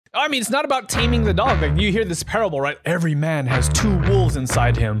I mean, it's not about taming the dog. Like, you hear this parable, right? Every man has 2 wolves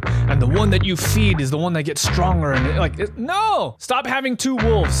inside him, and the one that you feed is the one that gets stronger. And no! Stop having 2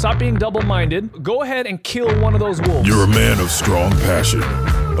 wolves. Stop being double-minded. Go ahead and kill one of those wolves. You're a man of strong passion,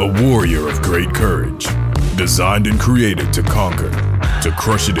 a warrior of great courage, designed and created to conquer, to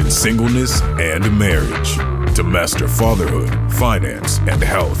crush it in singleness and marriage, to master fatherhood, finance, and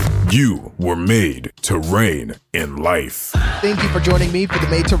health. You were made to reign in life. Thank you for joining me for the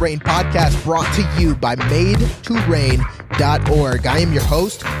Made to Reign podcast, brought to you by MadeToReign.org. I am your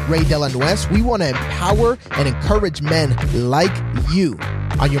host, Ray Delanuez. We want to empower and encourage men like you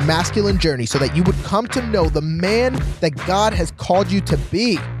on your masculine journey so that you would come to know the man that God has called you to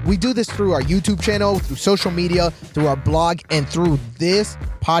be. We do this through our YouTube channel, through social media, through our blog, and through this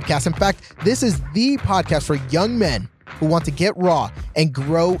podcast. In fact, this is the podcast for young men who want to get raw and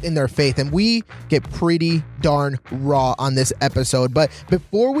grow in their faith. And we get pretty darn raw on this episode. But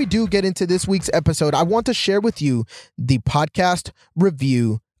before we do get into this week's episode, I want to share with you the podcast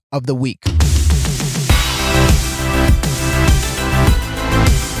review of the week.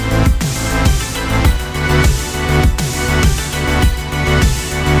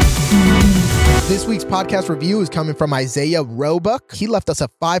 This week's podcast review is coming from Isaiah Roebuck. He left us a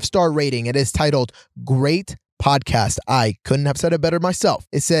 5-star rating. It is titled Great Podcast. I couldn't have said it better myself.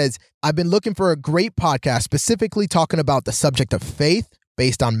 It says, I've been looking for a great podcast specifically talking about the subject of faith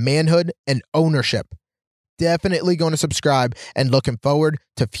based on manhood and ownership. Definitely going to subscribe and looking forward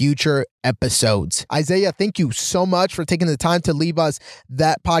to future episodes. Isaiah, thank you so much for taking the time to leave us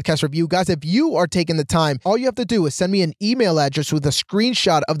that podcast review. Guys, if you are taking the time, all you have to do is send me an email address with a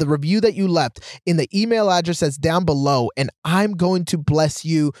screenshot of the review that you left in the email address that's down below, and I'm going to bless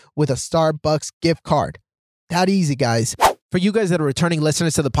you with a Starbucks gift card. That easy, guys. For you guys that are returning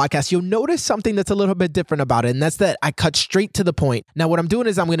listeners to the podcast, you'll notice something that's a little bit different about it, and that's that I cut straight to the point. Now, what I'm doing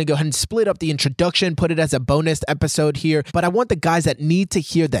is I'm going to go ahead and split up the introduction, put it as a bonus episode here, but I want the guys that need to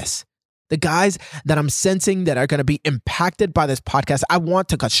hear this, the guys that I'm sensing that are going to be impacted by this podcast, I want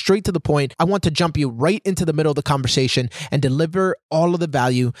to cut straight to the point. I want to jump you right into the middle of the conversation and deliver all of the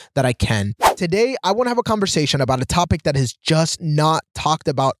value that I can. Today, I want to have a conversation about a topic that is just not talked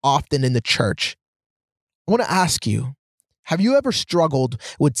about often in the church. I want to ask you, have you ever struggled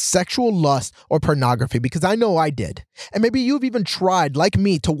with sexual lust or pornography? Because I know I did. And maybe you've even tried, like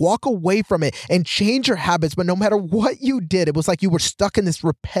me, to walk away from it and change your habits. But no matter what you did, it was like you were stuck in this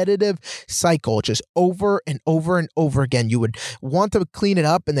repetitive cycle, just over and over and over again. You would want to clean it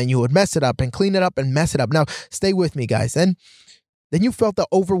up and then you would mess it up and clean it up and mess it up. Now, stay with me, guys. Then you felt the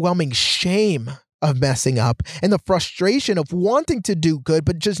overwhelming shame of messing up and the frustration of wanting to do good,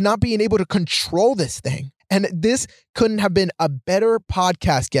 but just not being able to control this thing. And this couldn't have been a better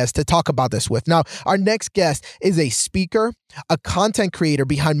podcast guest to talk about this with. Now, our next guest is a speaker, a content creator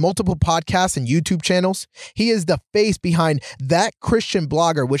behind multiple podcasts and YouTube channels. He is the face behind That Christian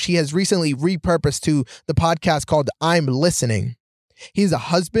Blogger, which he has recently repurposed to the podcast called I'm Listening. He's a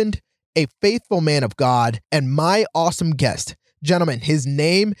husband, a faithful man of God, and my awesome guest. Gentlemen, his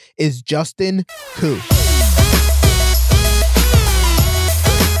name is Justin Khoe.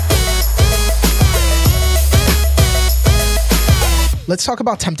 Let's talk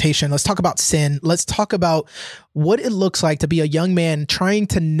about temptation. Let's talk about sin. Let's talk about what it looks like to be a young man trying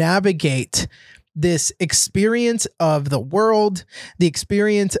to navigate this experience of the world, the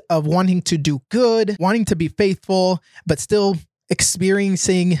experience of wanting to do good, wanting to be faithful, but still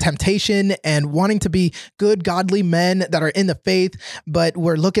experiencing temptation and wanting to be good, godly men that are in the faith, but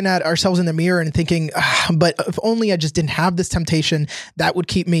we're looking at ourselves in the mirror and thinking, but if only I just didn't have this temptation, that would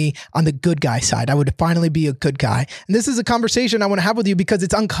keep me on the good guy side. I would finally be a good guy. And this is a conversation I want to have with you because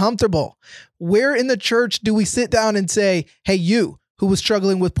it's uncomfortable. Where in the church do we sit down and say, hey, you who was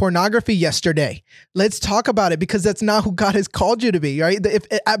struggling with pornography yesterday, let's talk about it, because that's not who God has called you to be, right? If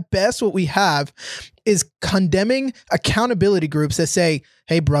at best what we have is condemning accountability groups that say,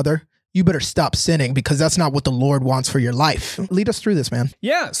 hey, brother, you better stop sinning because that's not what the Lord wants for your life. Lead us through this, man.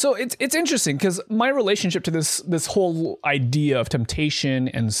 Yeah, so it's interesting because my relationship to this whole idea of temptation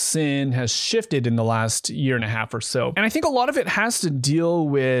and sin has shifted in the last year and a half or so. And I think a lot of it has to deal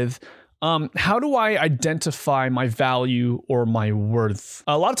with how do I identify my value or my worth?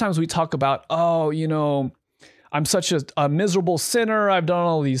 A lot of times we talk about, I'm such a miserable sinner. I've done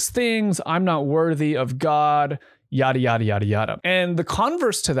all these things. I'm not worthy of God, yada, yada, yada, yada. And the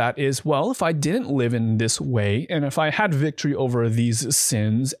converse to that is, well, if I didn't live in this way, and if I had victory over these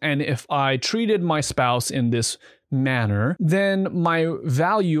sins, and if I treated my spouse in this manner, then my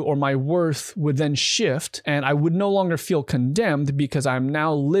value or my worth would then shift, and I would no longer feel condemned because I'm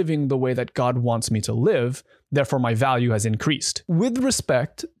now living the way that God wants me to live. Therefore, my value has increased. With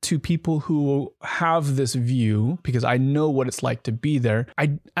respect to people who have this view, because I know what it's like to be there,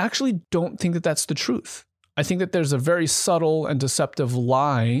 I actually don't think that that's the truth. I think that there's a very subtle and deceptive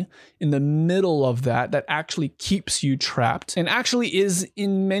lie in the middle of that actually keeps you trapped and actually is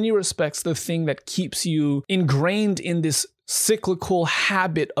in many respects the thing that keeps you ingrained in this cyclical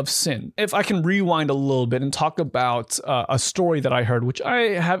habit of sin. If I can rewind a little bit and talk about a story that I heard, which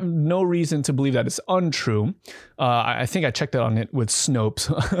I have no reason to believe that it's untrue. I think I checked it on it with Snopes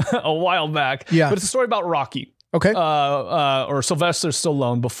a while back. Yeah. But it's a story about Rocky. Okay. Or Sylvester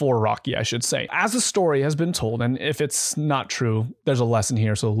Stallone before Rocky, I should say. As the story has been told, and if it's not true, there's a lesson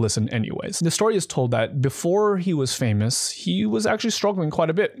here, so listen anyways. The story is told that before he was famous, he was actually struggling quite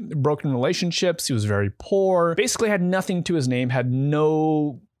a bit. Broken relationships, he was very poor, basically had nothing to his name, had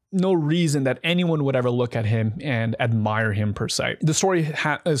no reason that anyone would ever look at him and admire him per se. The story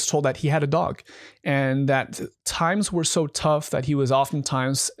is told that he had a dog and that times were so tough that he was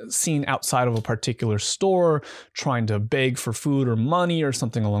oftentimes seen outside of a particular store trying to beg for food or money or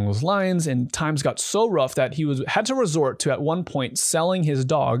something along those lines. And times got so rough that he had to resort to at one point selling his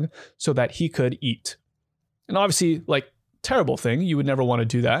dog so that he could eat. And obviously, like, terrible thing. You would never want to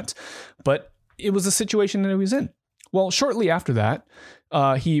do that. But it was the situation that he was in. Well, shortly after that,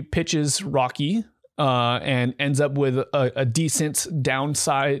 he pitches Rocky and ends up with a decent down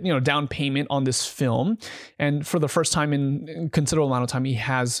payment on this film. And for the first time in a considerable amount of time, he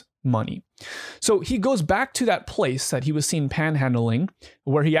has money. So he goes back to that place that he was seen panhandling,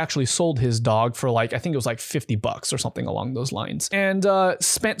 where he actually sold his dog for I think it was like $50 or something along those lines, and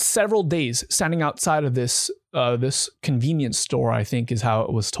spent several days standing outside of this convenience store, I think is how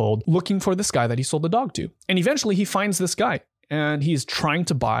it was told, looking for this guy that he sold the dog to. And eventually he finds this guy and he's trying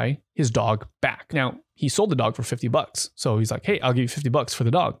to buy his dog back. Now, he sold the dog for $50. So he's like, hey, I'll give you $50 for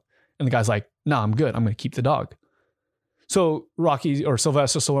the dog. And the guy's like, nah, I'm good. I'm going to keep the dog. So Rocky or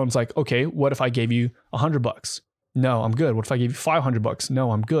Sylvester Stallone's like, okay, what if I gave you $100? No, I'm good. What if I gave you $500?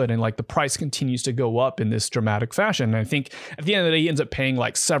 No, I'm good. And the price continues to go up in this dramatic fashion. And I think at the end of the day, he ends up paying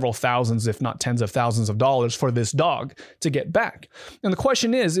several thousands, if not tens of thousands of dollars for this dog to get back. And the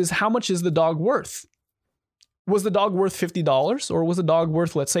question is how much is the dog worth? Was the dog worth $50 or was the dog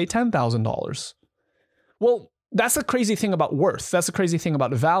worth, let's say, $10,000? Well, that's the crazy thing about worth. That's the crazy thing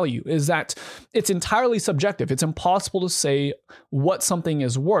about value, is that it's entirely subjective. It's impossible to say what something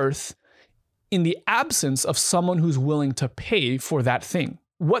is worth in the absence of someone who's willing to pay for that thing.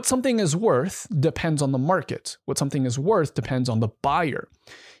 What something is worth depends on the market. What something is worth depends on the buyer.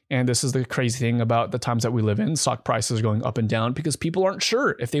 And this is the crazy thing about the times that we live in. Stock prices are going up and down because people aren't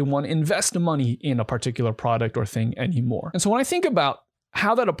sure if they want to invest money in a particular product or thing anymore. And so when I think about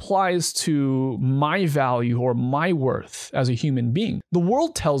how that applies to my value or my worth as a human being, the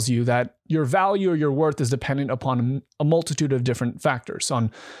world tells you that your value or your worth is dependent upon a multitude of different factors,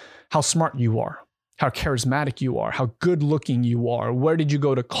 on how smart you are, how charismatic you are, how good looking you are, where did you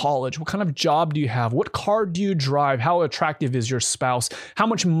go to college, what kind of job do you have, what car do you drive, how attractive is your spouse, how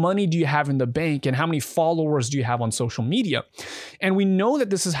much money do you have in the bank, and how many followers do you have on social media. And we know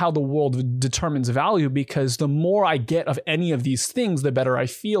that this is how the world determines value, because the more I get of any of these things, the better I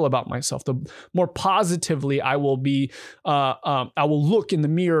feel about myself, the more positively I will be, I will look in the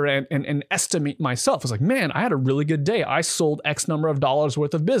mirror and estimate myself. It's like, man, I had a really good day. I sold X number of dollars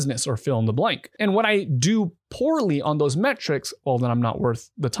worth of business, or fill in the blank. And when I do poorly on those metrics, well, then I'm not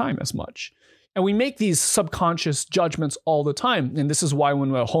worth the time as much. And we make these subconscious judgments all the time. And this is why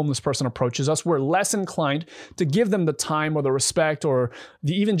when a homeless person approaches us, we're less inclined to give them the time or the respect or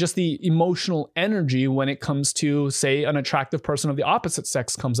even just the emotional energy when it comes to, say, an attractive person of the opposite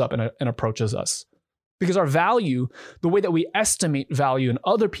sex comes up and approaches us. Because our value, the way that we estimate value in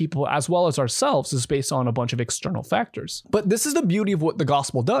other people as well as ourselves, is based on a bunch of external factors. But this is the beauty of what the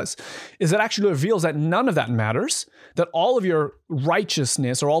gospel does, is it actually reveals that none of that matters, that all of your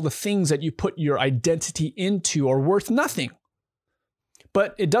righteousness or all the things that you put your identity into are worth nothing.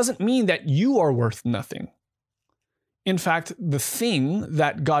 But it doesn't mean that you are worth nothing. In fact, the thing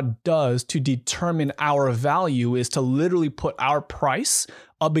that God does to determine our value is to literally put our price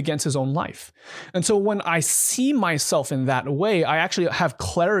up against his own life. And so when I see myself in that way, I actually have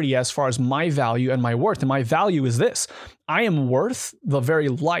clarity as far as my value and my worth. And my value is this: I am worth the very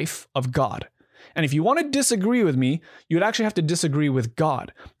life of God. And if you want to disagree with me, you would actually have to disagree with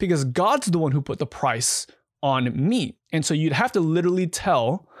God, because God's the one who put the price on me. And so you'd have to literally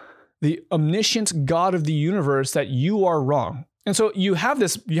tell the omniscient God of the universe that you are wrong. And so you have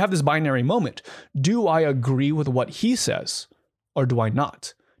this binary moment. Do I agree with what he says, or do I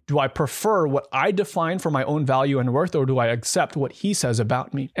not? Do I prefer what I define for my own value and worth, or do I accept what he says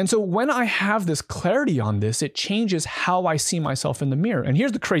about me? And so when I have this clarity on this, it changes how I see myself in the mirror. And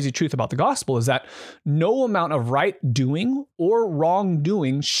here's the crazy truth about the gospel is that no amount of right doing or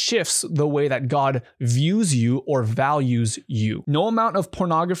wrongdoing shifts the way that God views you or values you. No amount of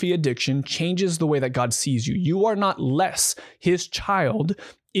pornography addiction changes the way that God sees you. You are not less his child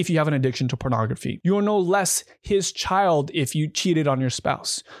if you have an addiction to pornography. You are no less his child if you cheated on your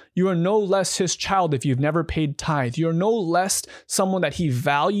spouse. You are no less his child if you've never paid tithe. You are no less someone that he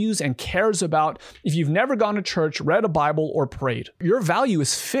values and cares about if you've never gone to church, read a Bible, or prayed. Your value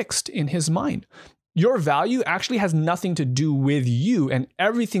is fixed in his mind. Your value actually has nothing to do with you and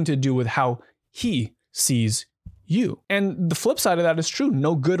everything to do with how he sees you. And the flip side of that is true.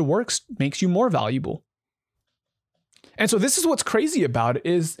 No good works makes you more valuable. And so this is what's crazy about it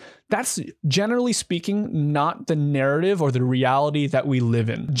is that's generally speaking not the narrative or the reality that we live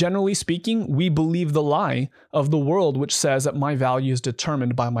in. Generally speaking, we believe the lie of the world which says that my value is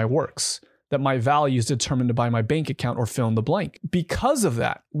determined by my works, that my value is determined by my bank account or fill in the blank. Because of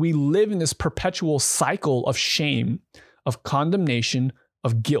that, we live in this perpetual cycle of shame, of condemnation,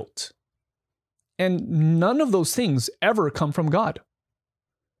 of guilt. And none of those things ever come from God.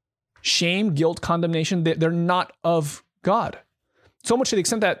 Shame, guilt, condemnation, they're not of God. So much to the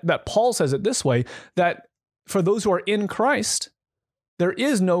extent that Paul says it this way, that for those who are in Christ, there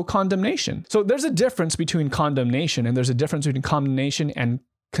is no condemnation. So there's a difference between condemnation and there's a difference between condemnation and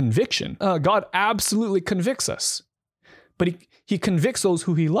conviction. God absolutely convicts us, but he convicts those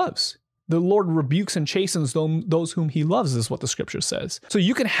who he loves. The Lord rebukes and chastens those whom he loves, is what the scripture says. So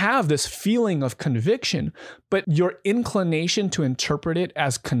you can have this feeling of conviction, but your inclination to interpret it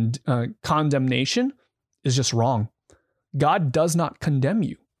as condemnation is just wrong. God does not condemn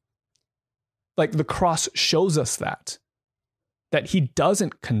you. Like the cross shows us that he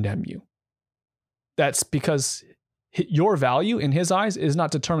doesn't condemn you. That's because your value in his eyes is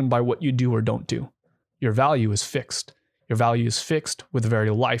not determined by what you do or don't do. Your value is fixed. Your value is fixed with the very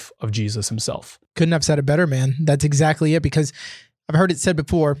life of Jesus himself. Couldn't have said it better, man. That's exactly it, because I've heard it said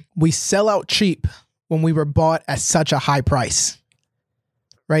before, we sell out cheap when we were bought at such a high price,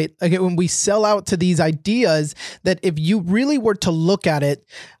 right? Like when we sell out to these ideas that if you really were to look at it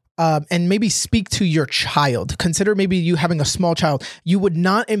and maybe speak to your child, consider maybe you having a small child, you would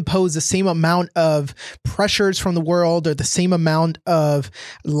not impose the same amount of pressures from the world or the same amount of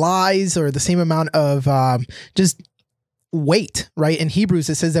lies or the same amount of just weight, right? In Hebrews,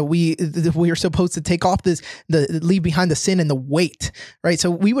 it says that we are supposed to take off leave behind the sin and the weight, right?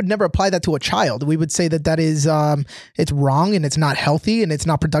 So we would never apply that to a child. We would say that is, it's wrong and it's not healthy and it's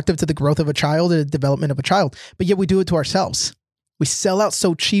not productive to the growth of a child or the development of a child. But yet we do it to ourselves. We sell out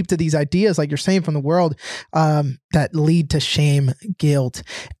so cheap to these ideas, like you're saying, from the world, that lead to shame, guilt,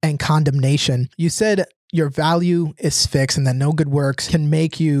 and condemnation. You said your value is fixed and that no good works can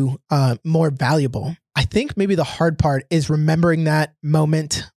make you more valuable. I think maybe the hard part is remembering that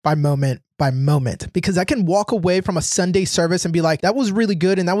moment by moment by moment, because I can walk away from a Sunday service and be like, that was really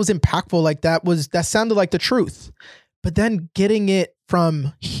good and that was impactful. Like that sounded like the truth. But then getting it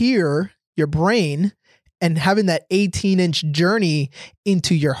from here, your brain, and having that 18-inch journey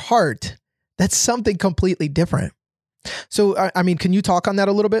into your heart, that's something completely different. So, I mean, can you talk on that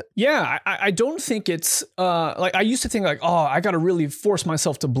a little bit? Yeah, I don't think it's like I used to think like, oh, I got to really force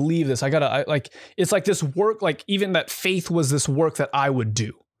myself to believe this. It's like this work, like even that faith was this work that I would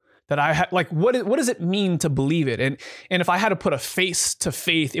do. That I had, like, what does it mean to believe it? And if I had to put a face to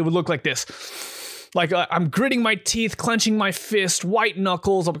faith, it would look like this. Like I'm gritting my teeth, clenching my fist, white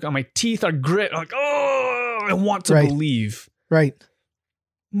knuckles. My teeth are grit. I'm like, oh, I want to believe. Right.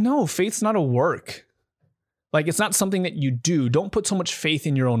 No, faith's not a work. Like, it's not something that you do. Don't put so much faith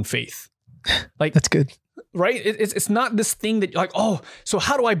in your own faith. Like, that's good. Right? It's not this thing that you're like, oh, so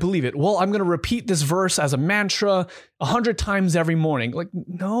how do I believe it? Well, I'm going to repeat this verse as a mantra 100 times every morning. Like,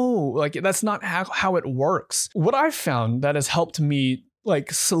 no, like that's not how it works. What I've found that has helped me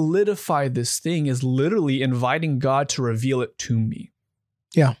like solidify this thing is literally inviting God to reveal it to me.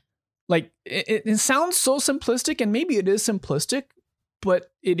 Yeah. Like it sounds so simplistic, and maybe it is simplistic,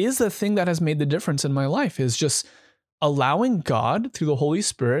 but it is the thing that has made the difference in my life, is just allowing God through the Holy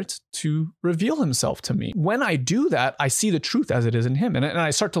Spirit to reveal himself to me. When I do that, I see the truth as it is in him. And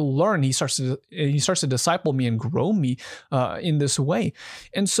I start to learn. He starts to disciple me and grow me in this way.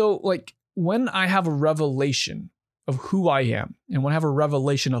 And so like when I have a revelation of who I am, and when I have a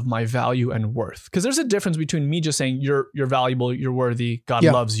revelation of my value and worth, because there's a difference between me just saying you're valuable, you're worthy, God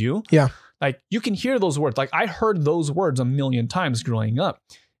loves you. Yeah. Like you can hear those words. Like I heard those words a million times growing up.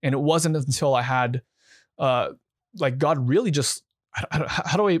 And it wasn't until I had, like God really just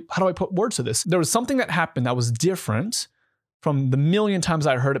how do I put words to this? There was something that happened that was different from the million times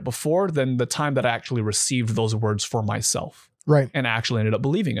I heard it before than the time that I actually received those words for myself. Right. And actually ended up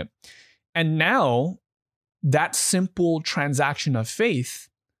believing it. And now that simple transaction of faith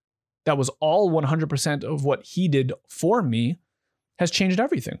that was all 100% of what he did for me has changed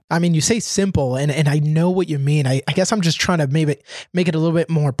everything. I mean, you say simple, and I know what you mean. I guess I'm just trying to maybe make it a little bit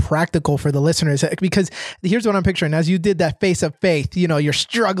more practical for the listeners, because here's what I'm picturing. As you did that face of faith, you're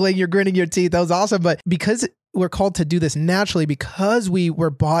struggling, you're gritting your teeth. That was awesome. But because we're called to do this naturally, because we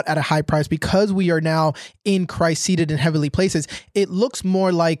were bought at a high price, because we are now in Christ seated in heavenly places, it looks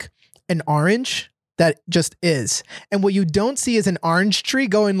more like an orange that just is. And what you don't see is an orange tree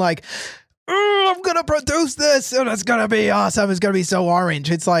going like, I'm going to produce this and it's going to be awesome. It's going to be so orange.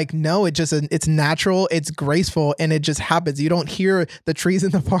 It's like, no, it's natural. It's graceful. And it just happens. You don't hear the trees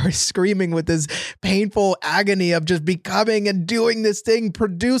in the forest screaming with this painful agony of just becoming and doing this thing,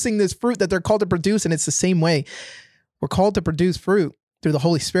 producing this fruit that they're called to produce. And it's the same way. We're called to produce fruit through the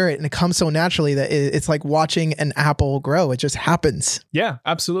Holy Spirit. And it comes so naturally that it's like watching an apple grow. It just happens. Yeah,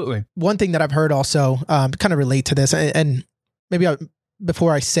 absolutely. One thing that I've heard also kind of relate to this, and maybe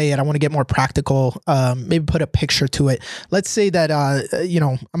before I say it, I want to get more practical, maybe put a picture to it. Let's say that,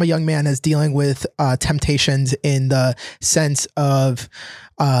 I'm a young man that's dealing with temptations in the sense of,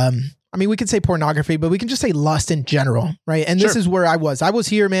 we could say pornography, but we can just say lust in general, right? And This is where I was. I was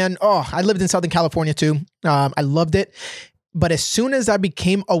here, man. Oh, I lived in Southern California too. I loved it. But as soon as I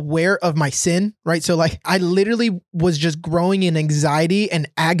became aware of my sin, right? So like I literally was just growing in anxiety and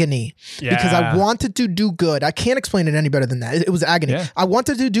agony because I wanted to do good. I can't explain it any better than that. It was agony. Yeah. I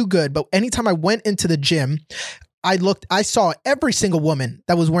wanted to do good, but anytime I went into the gym, I saw every single woman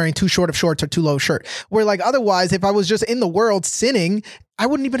that was wearing too short of shorts or too low shirt. Where like otherwise, if I was just in the world sinning, I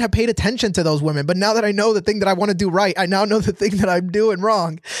wouldn't even have paid attention to those women. But now that I know the thing that I want to do right, I now know the thing that I'm doing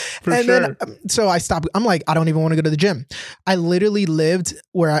wrong. Then, so I stopped. I'm like, I don't even want to go to the gym. I literally lived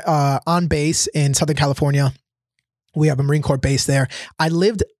where on base in Southern California. We have a Marine Corps base there. I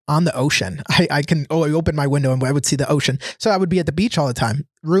lived on the ocean. I opened my window and I would see the ocean. So I would be at the beach all the time.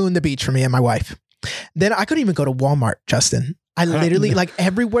 Ruined the beach for me and my wife. Then I couldn't even go to Walmart, Justin. I literally like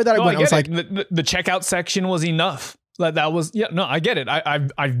everywhere that I went, I was like, the checkout section was enough. That was, I get it.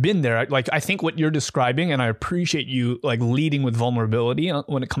 I've been there. I think what you're describing, and I appreciate you like leading with vulnerability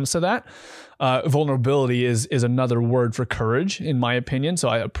when it comes to that. Vulnerability is another word for courage, in my opinion. So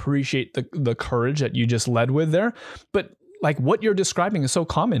I appreciate the courage that you just led with there. But like what you're describing is so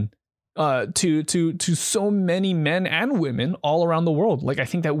common to so many men and women all around the world. Like I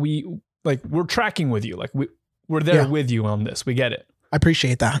think that we're tracking with you. Like we're there with you on this. We get it. I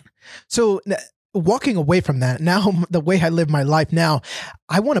appreciate that. So walking away from that, now the way I live my life now,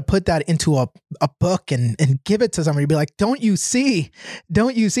 I want to put that into a book and give it to somebody. Be like, don't you see?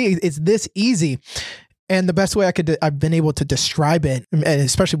 It's this easy. And the best way I've been able to describe it, and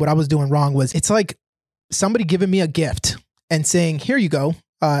especially what I was doing wrong, was it's like somebody giving me a gift and saying, here you go.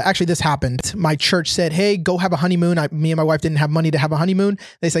 Actually, this happened. My church said, hey, go have a honeymoon. Me and my wife didn't have money to have a honeymoon.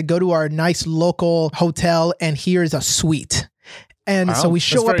 They said, go to our nice local hotel and here's a suite. And so we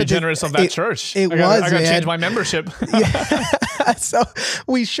show up. Very generous of that church. I got to change my membership. So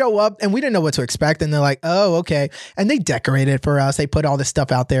we show up and we didn't know what to expect. And they're like, oh, okay. And they decorated for us. They put all this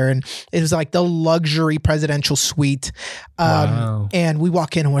stuff out there. And it was like the luxury presidential suite. Wow. And we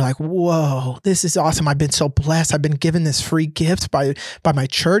walk in and we're like, whoa, this is awesome. I've been so blessed. I've been given this free gift by my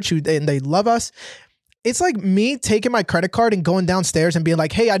church and they love us. It's like me taking my credit card and going downstairs and being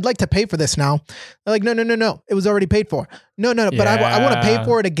like, hey, I'd like to pay for this now. They're like, no. It was already paid for. No. But I want to pay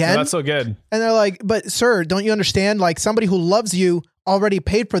for it again. No, that's so good. And they're like, but sir, don't you understand? Like somebody who loves you already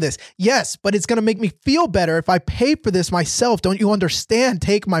paid for this. Yes, but it's going to make me feel better if I pay for this myself. Don't you understand?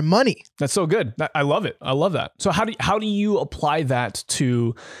 Take my money. That's so good. I love it. I love that. So how do you apply that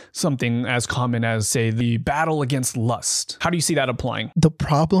to something as common as, say, the battle against lust? How do you see that applying? The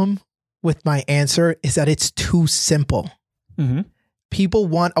problem with my answer is that it's too simple. Mm-hmm. People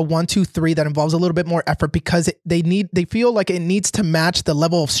want a 1, 2, 3 that involves a little bit more effort because they feel like it needs to match the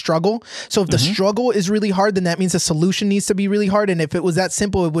level of struggle. So if the struggle is really hard, then that means the solution needs to be really hard. And if it was that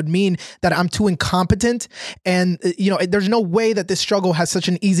simple, it would mean that I'm too incompetent. And there's no way that this struggle has such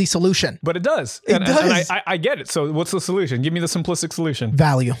an easy solution. But it does. It does. And I get it. So what's the solution? Give me the simplistic solution.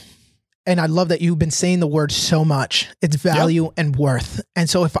 Value. And I love that you've been saying the word so much. It's value and worth. And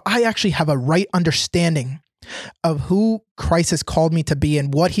so if I actually have a right understanding of who Christ has called me to be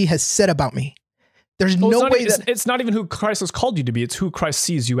and what he has said about me, there's no way that... It's not even who Christ has called you to be. It's who Christ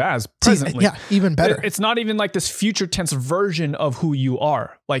sees you as presently. Yeah, even better. It's not even like this future tense version of who you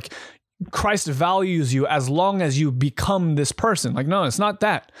are. Like Christ values you as long as you become this person. Like, no, it's not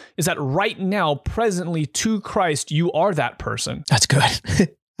that. It's that right now, presently to Christ, you are that person. That's good.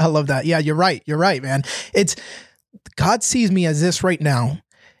 I love that. Yeah, you're right. You're right, man. It's God sees me as this right now.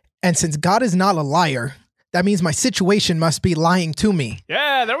 And since God is not a liar, that means my situation must be lying to me.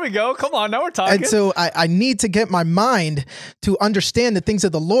 Yeah, there we go. Come on, now we're talking. And so I need to get my mind to understand the things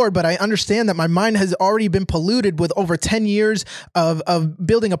of the Lord, but I understand that my mind has already been polluted with over 10 years of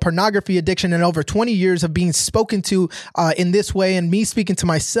building a pornography addiction and over 20 years of being spoken to in this way, and me speaking to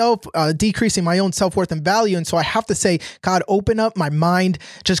myself, decreasing my own self-worth and value. And so I have to say, God, open up my mind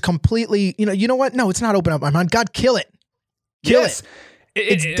just completely. You know what? No, it's not open up my mind. God, kill it. Kill it.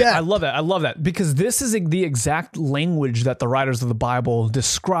 It's death. I love that. I love that because this is the exact language that the writers of the Bible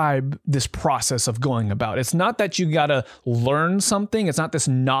describe this process of going about. It's not that you got to learn something. It's not this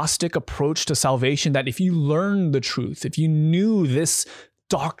Gnostic approach to salvation that if you learn the truth, if you knew this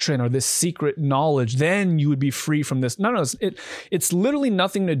doctrine or this secret knowledge, then you would be free from this. No, it's literally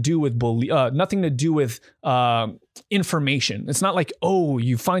nothing to do with information. It's not like, oh,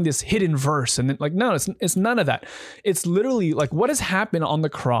 you find this hidden verse and then like, no, it's none of that. It's literally like what has happened on the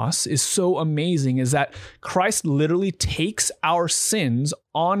cross is so amazing is that Christ literally takes our sins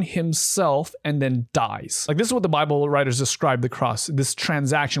on himself and then dies. Like this is what the Bible writers describe the cross, this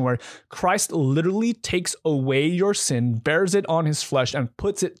transaction where Christ literally takes away your sin, bears it on his flesh and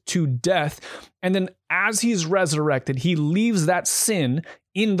puts it to death. And then as he's resurrected, he leaves that sin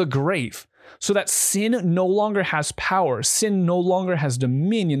in the grave. So that sin no longer has power. Sin no longer has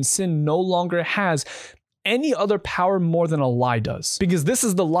dominion. Sin no longer has any other power more than a lie does. Because this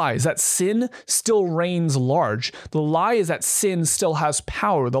is the lie, is that sin still reigns large. The lie is that sin still has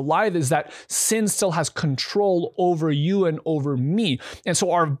power. The lie is that sin still has control over you and over me. And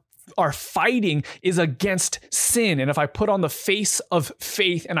so our fighting is against sin. And if I put on the face of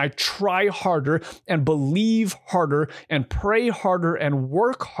faith and I try harder and believe harder and pray harder and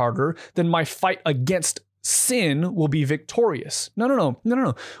work harder, then my fight against sin will be victorious. No.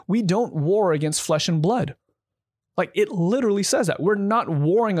 We don't war against flesh and blood. Like it literally says that. We're not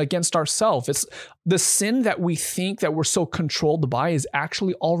warring against ourselves. It's the sin that we think that we're so controlled by is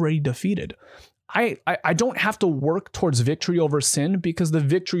actually already defeated. I don't have to work towards victory over sin because the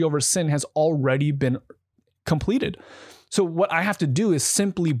victory over sin has already been completed. So what I have to do is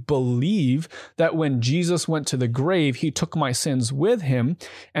simply believe that when Jesus went to the grave, he took my sins with him,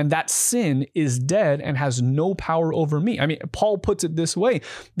 and that sin is dead and has no power over me. I mean, Paul puts it this way,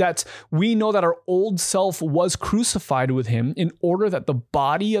 that we know that our old self was crucified with him in order that the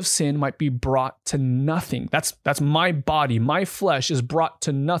body of sin might be brought to nothing. That's my body. My flesh is brought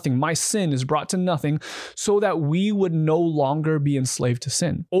to nothing. My sin is brought to nothing so that we would no longer be enslaved to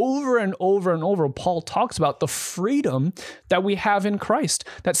sin. Over and over and over, Paul talks about the freedom that we have in Christ,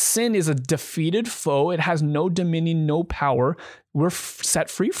 that sin is a defeated foe. It has no dominion, no power. We're set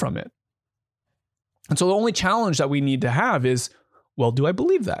free from it. And so the only challenge that we need to have is, well, do I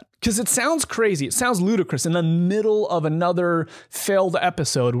believe that? Because it sounds crazy. It sounds ludicrous in the middle of another failed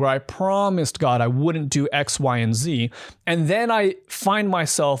episode where I promised God I wouldn't do X, Y, and Z. And then I find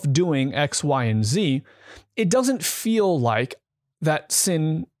myself doing X, Y, and Z. It doesn't feel like that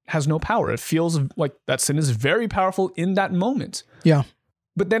sin has no power. It feels like that sin is very powerful in that moment. Yeah.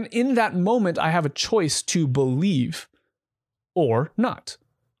 But then in that moment, I have a choice to believe or not.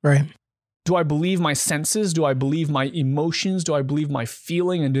 Right. Do I believe my senses? Do I believe my emotions? Do I believe my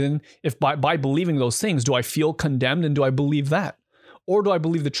feeling? And then if by believing those things, do I feel condemned and do I believe that? Or do I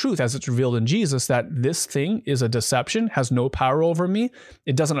believe the truth as it's revealed in Jesus that this thing is a deception, has no power over me,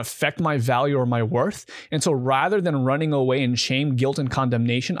 it doesn't affect my value or my worth? And so rather than running away in shame, guilt, and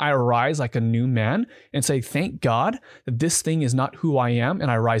condemnation, I arise like a new man and say, thank God that this thing is not who I am,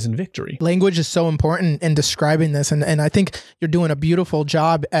 and I rise in victory. Language is so important in describing this, and I think you're doing a beautiful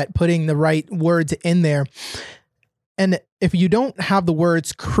job at putting the right words in there. And if you don't have the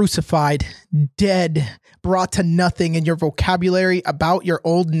words crucified, dead, brought to nothing in your vocabulary about your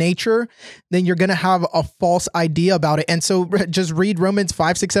old nature, then you're going to have a false idea about it. And so just read Romans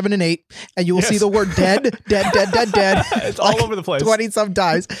 5, 6, 7, and 8, and you will see the word dead. It's all like over the place. 20 some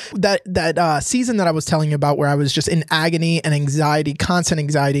times. That season that I was telling you about where I was just in agony and anxiety, constant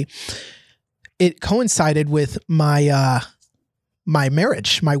anxiety, it coincided with my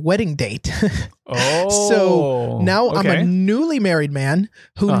marriage, my wedding date. Oh, so now I'm a newly married man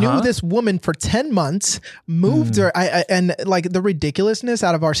who knew this woman for 10 months, moved her. And like the ridiculousness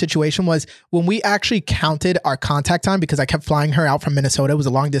out of our situation was when we actually counted our contact time, because I kept flying her out from Minnesota. It was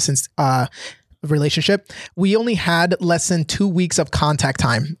a long distance relationship, we only had less than 2 weeks of contact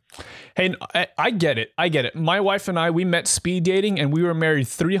time. Hey, I get it. I get it. My wife and I, we met speed dating and we were married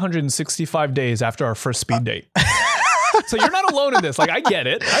 365 days after our first speed date. So you're not alone in this. Like, I get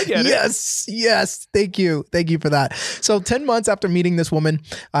it. I get it. Yes. Thank you for that. So 10 months after meeting this woman,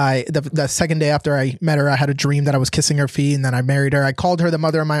 the second day after I met her, I had a dream that I was kissing her feet, and then I married her. I called her the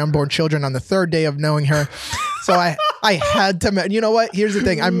mother of my unborn children on the third day of knowing her. So I had to, you know what? Here's the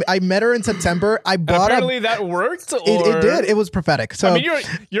thing. I met her in September. I bought apparently that worked. It did. It was prophetic. So I mean,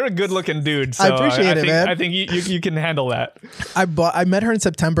 you're a good looking dude. So I appreciate it, man. I think you can handle that. I met her in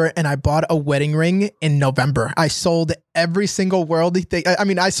September and I bought a wedding ring in November. I sold every single worldly thing. I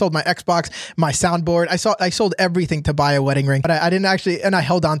mean, I sold my Xbox, my soundboard. I sold everything to buy a wedding ring, but I didn't actually, and I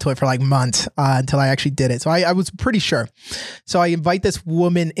held on to it for like months until I actually did it. So I was pretty sure. So I invite this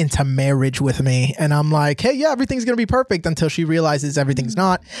woman into marriage with me, and I'm like, hey, yeah, everything's gonna be perfect, until she realizes everything's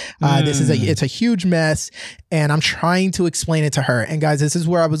not. It's a huge mess, and I'm trying to explain it to her. And guys, this is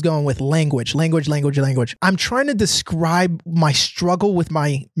where I was going with language. I'm trying to describe my struggle with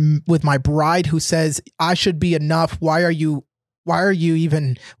my bride who says I should be enough. Why are you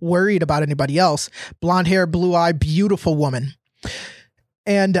even worried about anybody else? Blonde hair, blue eye, beautiful woman.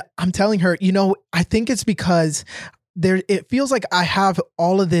 And I'm telling her, I think it's because it feels like I have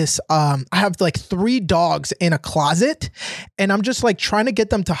all of this. I have like 3 dogs in a closet, and I'm just like trying to get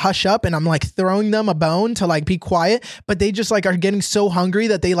them to hush up, and I'm like throwing them a bone to like be quiet, but they just like are getting so hungry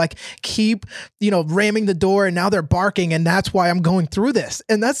that they like keep, ramming the door, and now they're barking. And that's why I'm going through this.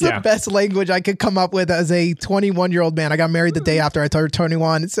 And that's the best language I could come up with as a 21-year-old man. I got married the day after I turned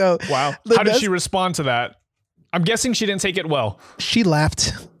 21. So wow. How did she respond to that? I'm guessing she didn't take it well. She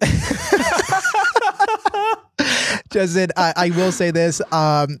left. Justin, I will say this,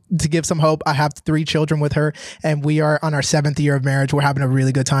 to give some hope. I have 3 children with her, and we are on our 7th year of marriage. We're having a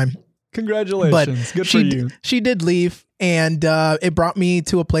really good time. Congratulations. Good for you. She did leave, and it brought me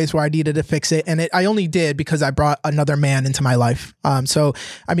to a place where I needed to fix it. And I only did because I brought another man into my life. So,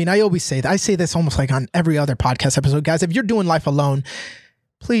 I mean, I always say that. I say this almost like on every other podcast episode. Guys, if you're doing life alone,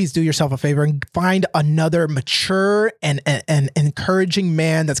 please do yourself a favor and find another mature and encouraging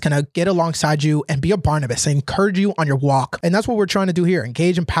man that's going to get alongside you and be a Barnabas and encourage you on your walk. And that's what we're trying to do here.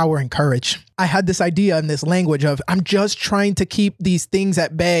 Engage, empower, encourage. I had this idea and this language of, I'm just trying to keep these things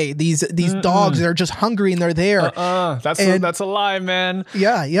at bay. These dogs, they're just hungry and they're there. That's a lie, man.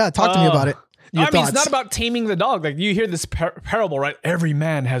 Yeah. Talk to me about it. Your thoughts. It's not about taming the dog. Like, you hear this parable, right? Every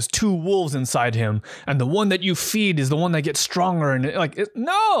man has 2 wolves inside him, and the one that you feed is the one that gets stronger. And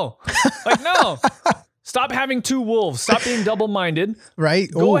no. Stop having 2 wolves. Stop being double-minded.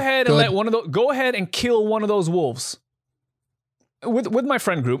 Right. Go ahead and go ahead and kill one of those wolves. With my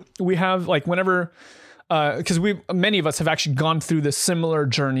friend group, we have like whenever, because many of us have actually gone through this similar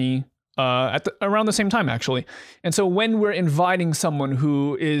journey around the same time, actually. And so when we're inviting someone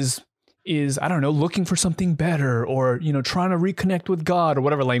who is I don't know, looking for something better, or, trying to reconnect with God, or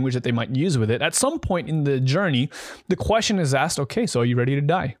whatever language that they might use with it, at some point in the journey, the question is asked, okay, so are you ready to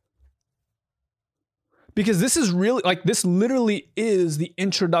die? Because this literally is the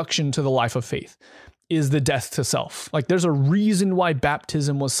introduction to the life of faith, is the death to self. Like, there's a reason why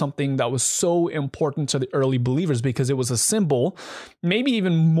baptism was something that was so important to the early believers, because it was a symbol, maybe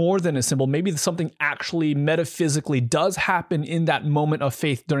even more than a symbol. Maybe something actually metaphysically does happen in that moment of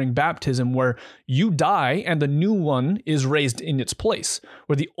faith during baptism, where you die and the new one is raised in its place,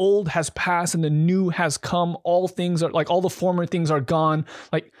 where the old has passed and the new has come. All things are like, all the former things are gone.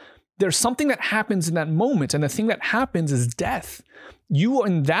 Like, there's something that happens in that moment, and the thing that happens is death. You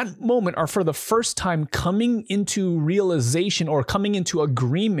in that moment are for the first time coming into realization, or coming into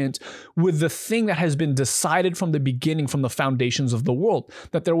agreement with the thing that has been decided from the beginning, from the foundations of the world,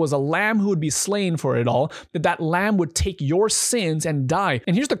 that there was a lamb who would be slain for it all, that lamb would take your sins and die.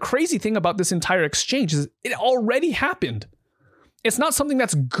 And here's the crazy thing about this entire exchange is it already happened. It's not something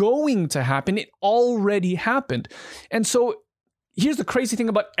that's going to happen. It already happened. And so here's the crazy thing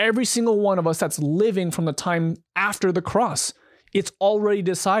about every single one of us that's living from the time after the cross. It's already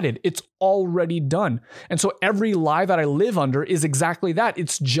decided. It's already done. And so every lie that I live under is exactly that.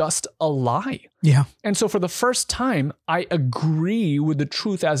 It's just a lie. Yeah. And so for the first time, I agree with the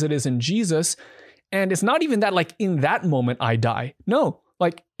truth as it is in Jesus. And it's not even that like in that moment I die. No,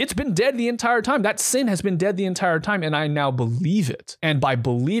 like it's been dead the entire time. That sin has been dead the entire time. And I now believe it. And by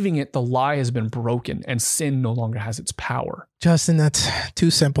believing it, the lie has been broken and sin no longer has its power. Justin, that's too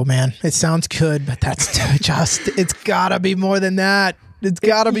simple, man. It sounds good, but that's it's gotta be more than that. It's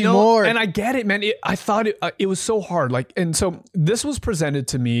got to be more. And I get it, man. I thought it was so hard. Like, and so this was presented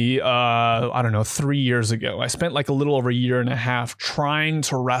to me, I don't know, 3 years ago. I spent like a little over a year and a half trying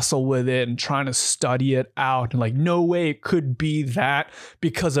to wrestle with it and trying to study it out. And like, no way it could be that,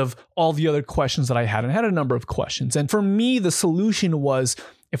 because of all the other questions that I had. And I had a number of questions. And for me, the solution was,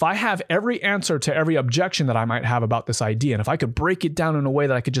 if I have every answer to every objection that I might have about this idea, and if I could break it down in a way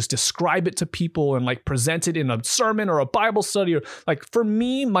that I could just describe it to people and like present it in a sermon or a Bible study, or like, for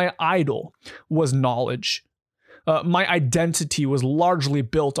me, my idol was knowledge. My identity was largely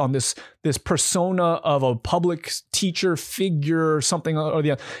built on this persona of a public teacher figure or something or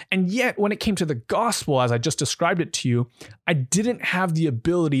the other. And yet, when it came to the gospel, as I just described it to you, I didn't have the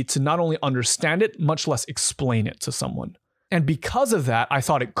ability to not only understand it, much less explain it to someone. And because of that, I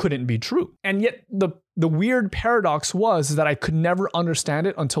thought it couldn't be true. And yet the weird paradox was that I could never understand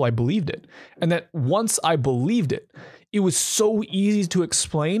it until I believed it. And that once I believed it, it was so easy to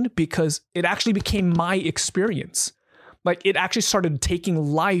explain because it actually became my experience. Like, it actually started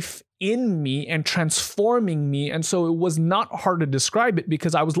taking life in me and transforming me. And so it was not hard to describe it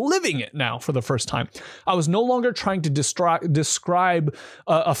because I was living it now for the first time. I was no longer trying to describe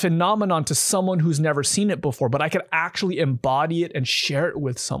a phenomenon to someone who's never seen it before, but I could actually embody it and share it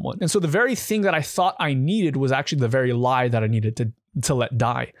with someone. And so the very thing that I thought I needed was actually the very lie that I needed to let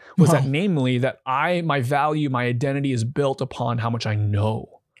die, was that, namely, that my value, my identity is built upon how much I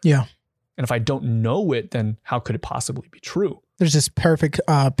know. Yeah. And if I don't know it, then how could it possibly be true? There's this perfect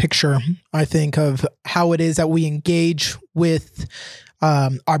picture, I think, of how it is that we engage with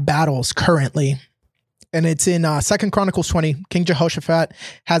our battles currently. And it's in 2 Chronicles 20. King Jehoshaphat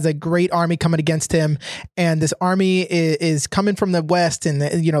has a great army coming against him. And this army is coming from the west, and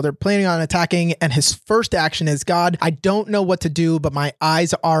they're planning on attacking. And his first action is, God, I don't know what to do, but my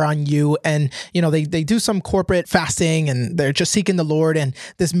eyes are on you. And, they do some corporate fasting, and they're just seeking the Lord. And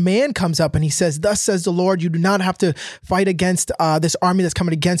this man comes up and he says, thus says the Lord, you do not have to fight against this army that's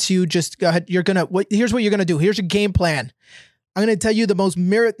coming against you. Just go ahead. Here's what you're going to do. Here's your game plan. I'm going to tell you the most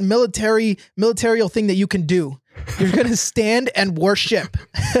military thing that you can do. You're going to stand and worship.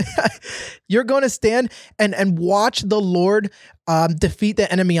 You're going to stand and watch the Lord defeat the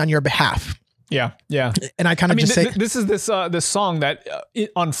enemy on your behalf. Yeah, yeah. And I kind of just say, this is this song that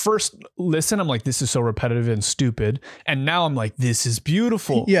on first listen, I'm like, this is so repetitive and stupid. And now I'm like, this is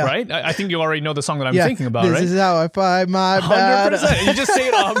beautiful, right? I think you already know the song that I'm thinking about, right? This is how I fight my battle. 100%. You just say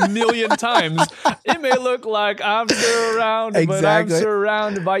it a million times. It may look like I'm surrounded, but I'm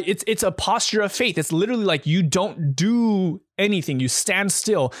surrounded by... It's a posture of faith. It's literally like you don't do anything. You stand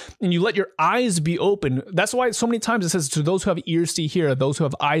still and you let your eyes be open. That's why so many times it says, to those who have ears to hear, those who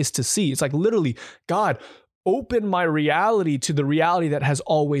have eyes to see. It's like, literally, God, open my reality to the reality that has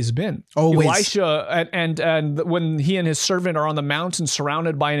always been. Always. Elisha, and when he and his servant are on the mountain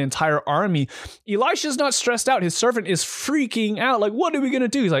surrounded by an entire army, Elisha's not stressed out. His servant is freaking out. Like, what are we going to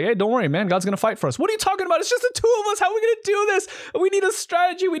do? He's like, hey, don't worry, man. God's going to fight for us. What are you talking about? It's just the two of us. How are we going to do this? We need a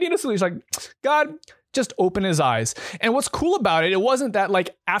strategy. We need a solution. He's like, God, just open his eyes. And what's cool about it, it wasn't that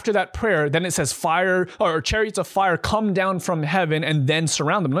like after that prayer, then it says fire or chariots of fire come down from heaven and then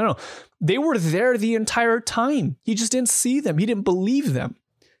surround them. No. They were there the entire time. He just didn't see them. He didn't believe them.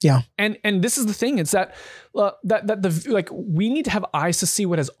 Yeah. And this is the thing. It's that we need to have eyes to see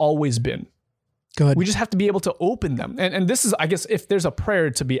what has always been. Good. We just have to be able to open them. And this is, I guess, if there's a prayer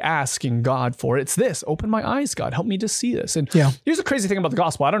to be asking God for, it's this: open my eyes, God, help me to see this. And here's the crazy thing about the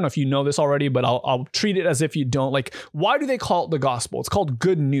gospel. I don't know if you know this already, but I'll treat it as if you don't. Like, why do they call it the gospel? It's called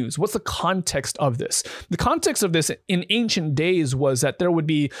good news. What's the context of this? The context of this in ancient days was that there would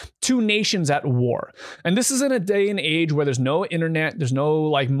be two nations at war. And this is in a day and age where there's no internet, there's no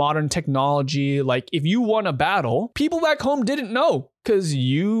like modern technology. Like, if you won a battle, people back home didn't know, because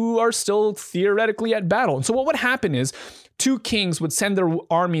you are still theoretically at battle. And so what would happen is two kings would send their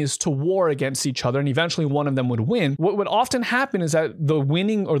armies to war against each other, and eventually one of them would win. What would often happen is that the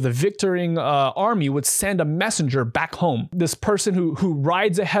winning or the victoring army would send a messenger back home. This person who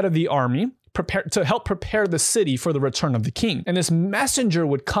rides ahead of the army to help prepare the city for the return of the king. And this messenger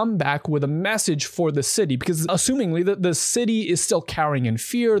would come back with a message for the city, because assumingly the city is still cowering in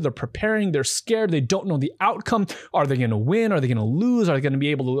fear. They're preparing, they're scared, they don't know the outcome. Are they going to win? Are they going to lose? Are they going to be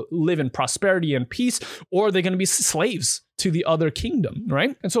able to live in prosperity and peace? Or are they going to be slaves to the other kingdom,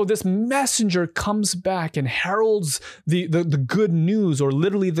 right? And so this messenger comes back and heralds the good news, or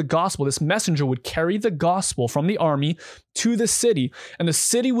literally the gospel. This messenger would carry the gospel from the army to the city, and the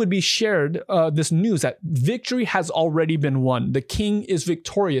city would be shared this news that victory has already been won. The king is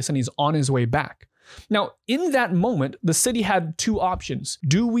victorious and he's on his way back. Now, in that moment, the city had two options.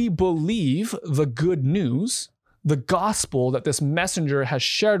 Do we believe the good news the gospel that this messenger has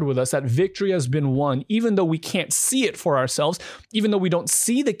shared with us, that victory has been won, even though we can't see it for ourselves, even though we don't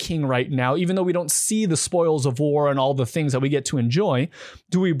see the king right now, even though we don't see the spoils of war and all the things that we get to enjoy,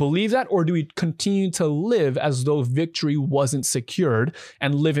 do we believe that, or do we continue to live as though victory wasn't secured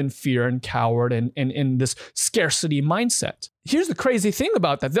and live in fear and coward and in this scarcity mindset? Here's the crazy thing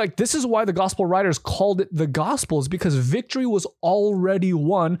about that. Like, this is why the gospel writers called it the gospel, is because victory was already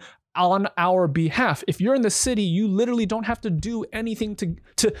won on our behalf. If you're in the city, you literally don't have to do anything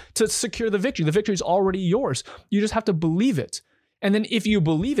to secure the victory. The victory is already yours. You just have to believe it. And then if you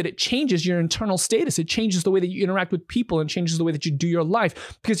believe it, it changes your internal status. It changes the way that you interact with people and changes the way that you do your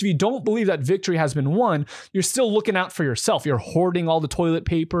life. Because if you don't believe that victory has been won, you're still looking out for yourself. You're hoarding all the toilet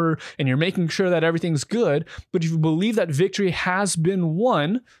paper and you're making sure that everything's good. But if you believe that victory has been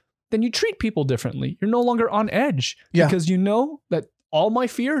won, then you treat people differently. You're no longer on edge because you know that all my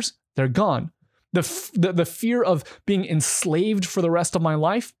fears, they're gone. The fear of being enslaved for the rest of my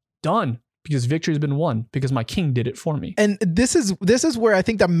life, done. Because victory has been won, because my king did it for me. And this is where I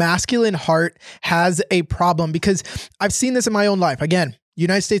think the masculine heart has a problem, because I've seen this in my own life. Again,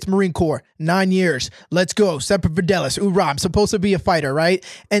 United States Marine Corps, 9 years. Let's go. Semper Fidelis. Hoorah. I'm supposed to be a fighter, right?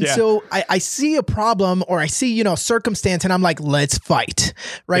 And so I see a problem, or I see, circumstance, and I'm like, let's fight,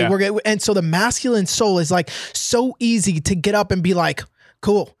 right? Yeah. And so the masculine soul is like so easy to get up and be like,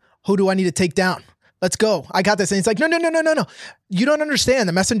 cool. Who do I need to take down? Let's go. I got this. And it's like, no. You don't understand.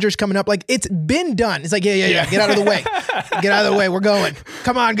 The messenger's coming up like, it's been done. It's like, yeah. Get out of the way. Get out of the way. We're going.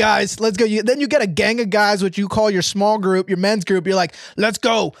 Come on, guys. Let's go. Then you get a gang of guys, which you call your small group, your men's group. You're like, let's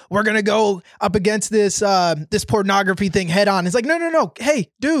go. We're going to go up against this pornography thing head on. It's like, no.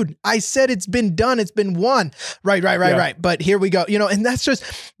 Hey, dude, I said it's been done. It's been won. Right. But here we go. And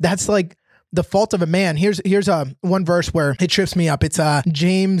that's like the fault of a man. Here's one verse where it trips me up. It's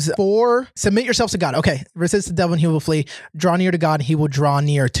James 4. Submit yourselves to God. Okay. Resist the devil and he will flee. Draw near to God and he will draw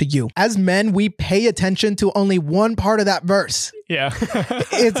near to you. As men, we pay attention to only one part of that verse. Yeah.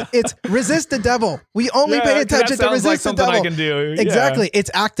 it's resist the devil. We only pay attention to resist the devil. I can do. Exactly.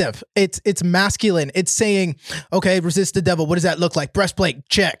 It's active. It's masculine. It's saying, okay, resist the devil. What does that look like? Breastplate,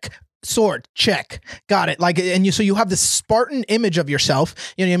 check. Sword, check. Got it. So you have this Spartan image of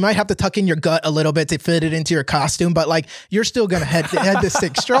yourself. You might have to tuck in your gut a little bit to fit it into your costume, but you're still going to head this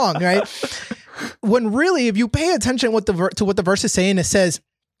thing strong, right? When really, if you pay attention to what the verse is saying, it says,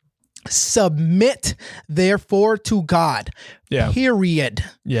 submit therefore to God. Period.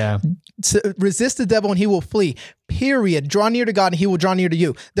 Yeah. Resist the devil and he will flee. Period. Draw near to God and he will draw near to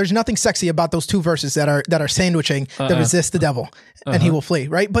you. There's nothing sexy about those two verses that are sandwiching the resist the devil and he will flee,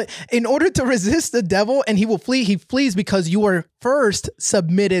 right? But in order to resist the devil and he will flee, he flees because you are first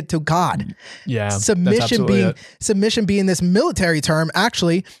submitted to God. Yeah. Submission being this military term,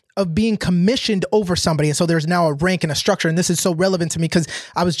 actually, of being commissioned over somebody. And so there's now a rank and a structure. And this is so relevant to me because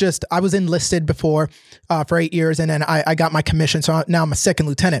I was enlisted before for 8 years, and then I got my commission. So now I'm a second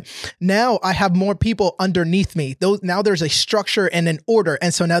lieutenant. Now I have more people underneath me. Now there's a structure and an order.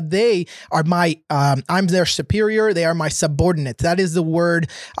 And so now they are I'm their superior. They are my subordinates. That is the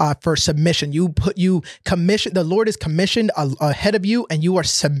word for submission. The Lord is commissioned ahead of you and you are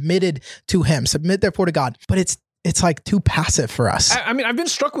submitted to him. Submit therefore to God. But it's like too passive for us. I mean, I've been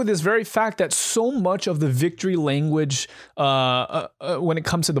struck with this very fact that so much of the victory language when it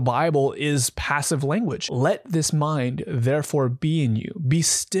comes to the Bible is passive language. Let this mind therefore be in you. Be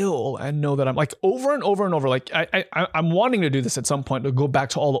still and know that I'm like over and over and over. Like I'm wanting to do this at some point, to go back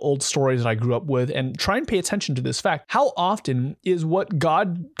to all the old stories that I grew up with and try and pay attention to this fact. How often is what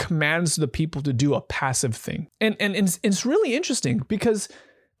God commands the people to do a passive thing? And it's really interesting because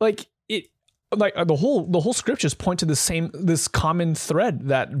the whole scriptures point to this common thread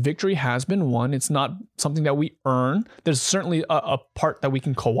that victory has been won. It's not something that we earn. There's certainly a part that we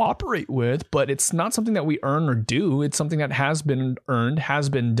can cooperate with, but it's not something that we earn or do. It's something that has been earned, has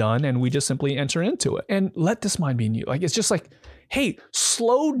been done, and we just simply enter into it. And let this mind be in you. It's just like, hey,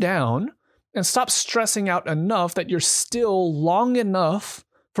 slow down and stop stressing out enough that you're still long enough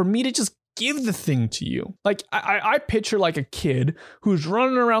for me to just give the thing to you. I picture like a kid who's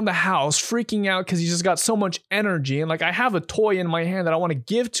running around the house freaking out because he's just got so much energy, and I have a toy in my hand that I want to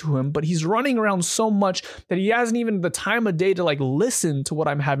give to him, but he's running around so much that he hasn't even the time of day to listen to what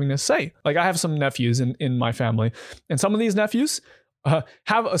I'm having to say. I have some nephews in my family, and some of these nephews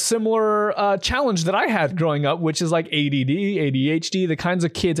have a similar challenge that I had growing up, which is like ADD, ADHD, the kinds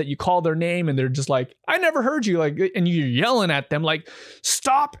of kids that you call their name and they're just like, I never heard you, and you're yelling at them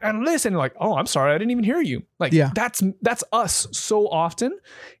stop and listen. Oh, I'm sorry, I didn't even hear you. That's us so often.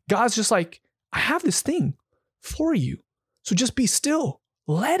 God's just like, I have this thing for you. So just be still.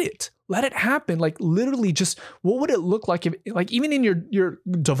 let it happen. Like literally just what would it look like if, like, even in your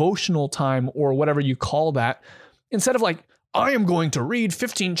devotional time or whatever you call that, instead of like, I am going to read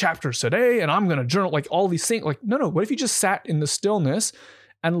 15 chapters today and I'm going to journal, like all these things, like, no, what if you just sat in the stillness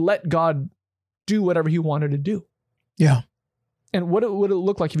and let God do whatever he wanted to do? Yeah. And what would it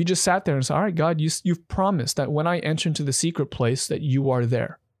look like if you just sat there and said, all right, God, you've promised that when I enter into the secret place that you are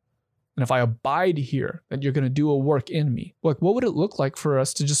there. And if I abide here, that you're going to do a work in me. Like, what would it look like for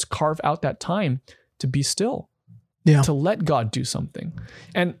us to just carve out that time to be still? Yeah. To let God do something.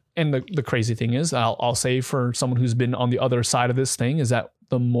 And the crazy thing is, I'll say for someone who's been on the other side of this thing, is that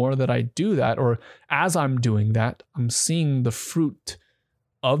the more that I do that, or as I'm doing that, I'm seeing the fruit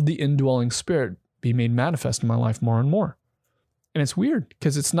of the indwelling spirit be made manifest in my life more and more. And it's weird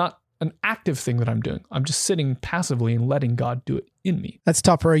because it's not an active thing that I'm doing. I'm just sitting passively and letting God do it in me. That's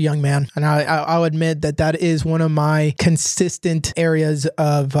tough for a young man. And I'll admit that is one of my consistent areas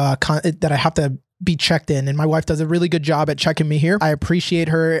of that I have to be checked in. And my wife does a really good job at checking me here. I appreciate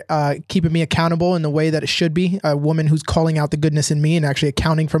her keeping me accountable in the way that it should be. A woman who's calling out the goodness in me and actually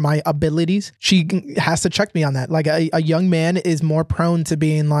accounting for my abilities. She has to check me on that. Like a young man is more prone to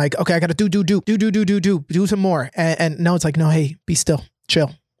being like, okay, I got to do some more. And no, it's like, no, hey, be still,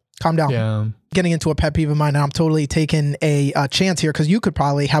 chill, calm down. Yeah. Getting into a pet peeve of mine, and I'm totally taking a chance here because you could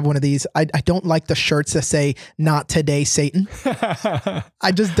probably have one of these. I don't like the shirts that say "Not today, Satan."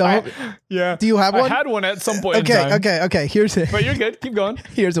 I just don't. Yeah. Do you have one? I had one at some point in time. Okay. Here's it. But you're good. Keep going.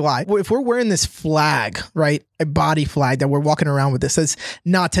 Here's why. If we're wearing this flag, right, a body flag that we're walking around with, this says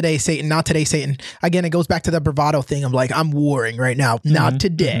 "Not today, Satan." Not today, Satan. Again, it goes back to the bravado thing of like, I'm warring right now. Not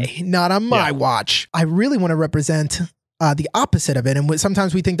today. Not on my watch. I really want to represent the opposite of it. And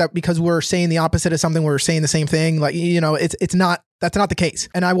sometimes we think that because we're saying the opposite of something, we're saying the same thing. Like, it's not, that's not the case.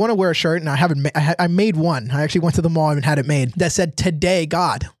 And I want to wear a shirt, and I made one. I actually went to the mall and had it made that said, "Today,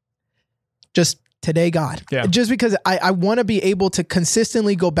 God." Just today, God. Yeah. Just because I want to be able to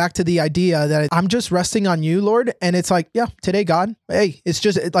consistently go back to the idea that I'm just resting on you, Lord. And it's like, yeah, today, God. Hey, it's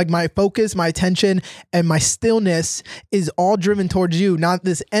just like my focus, my attention, and my stillness is all driven towards you, not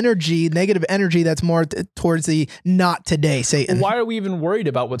this energy, negative energy that's more towards the not today, Satan. Why are we even worried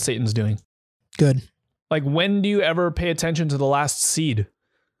about what Satan's doing? Good. Like, when do you ever pay attention to the last seed?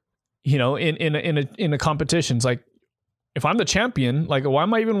 In a competition? It's like, if I'm the champion, like, why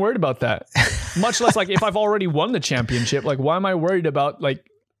am I even worried about that? Much less like if I've already won the championship, like, why am I worried about, like,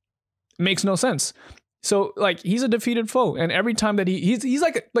 makes no sense. So like, he's a defeated foe. And every time that he's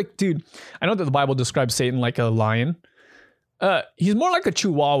like, dude, I know that the Bible describes Satan like a lion. He's more like a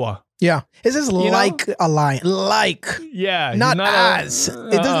chihuahua. Yeah. It says like a lion. Like. Yeah. Not as.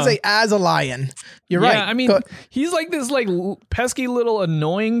 It doesn't say as a lion. You're right. I mean, he's like this like pesky little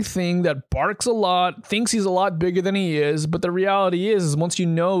annoying thing that barks a lot, thinks he's a lot bigger than he is. But the reality is once you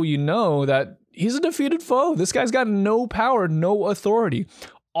know that he's a defeated foe. This guy's got no power, no authority.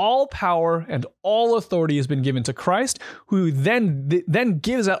 All power and all authority has been given to Christ, who then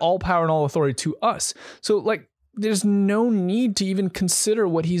gives that all power and all authority to us. So like, there's no need to even consider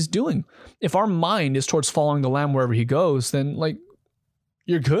what he's doing. If our mind is towards following the Lamb wherever he goes, then like,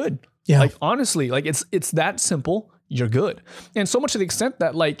 you're good. Yeah. Like, honestly, like it's that simple. You're good. And so much to the extent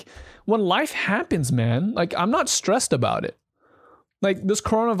that like, when life happens, man, like, I'm not stressed about it. Like, this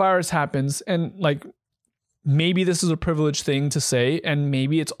coronavirus happens, and like, maybe this is a privileged thing to say, and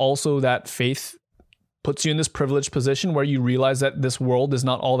maybe it's also that faith puts you in this privileged position where you realize that this world is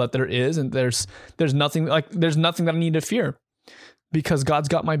not all that there is, and there's nothing that I need to fear because God's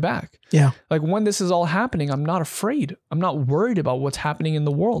got my back. Yeah. Like, when this is all happening, I'm not afraid. I'm not worried about what's happening in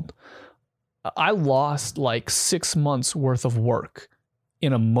the world. I lost like 6 months worth of work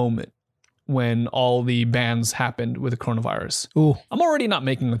in a moment when all the bans happened with the coronavirus. Ooh. I'm already not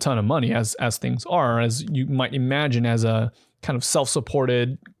making a ton of money as things are, as you might imagine, as a kind of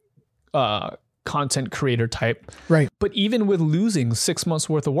self-supported content creator type. Right. But even with losing 6 months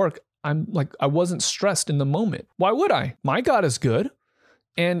worth of work, I wasn't stressed in the moment. Why would I? My God is good.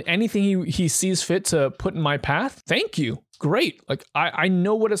 And anything he sees fit to put in my path, thank you. Great. Like, I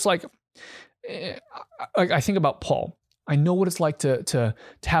know what it's like. I think about Paul. I know what it's like to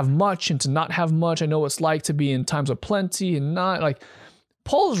have much and to not have much. I know what it's like to be in times of plenty and not. Like,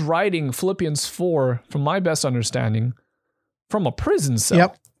 Paul's writing Philippians 4, from my best understanding, from a prison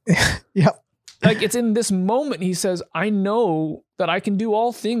cell. Yep. Yep. Like it's in this moment he says, I know that I can do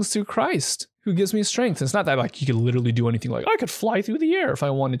all things through Christ who gives me strength. It's not that like he could literally do anything, like I could fly through the air if I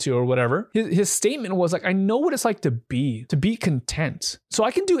wanted to or whatever. His statement was like, I know what it's like to be content. So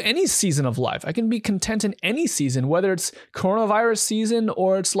I can do any season of life. I can be content in any season, whether it's coronavirus season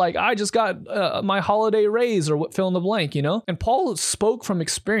or it's like, I just got my holiday raise or what, fill in the blank, you know? And Paul spoke from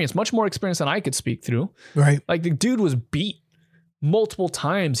experience, much more experience than I could speak through. Right. Like the dude was beat multiple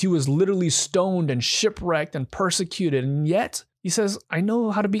times. He was literally stoned and shipwrecked and persecuted. And yet he says, I know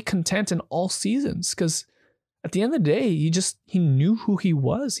how to be content in all seasons, because at the end of the day, he knew who he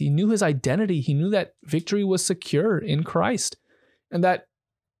was. He knew his identity. He knew that victory was secure in Christ, and that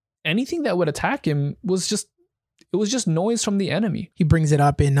anything that would attack him was just noise from the enemy. He brings it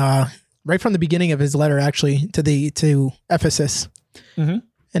up in right from the beginning of his letter, actually, to Ephesus. Mm-hmm.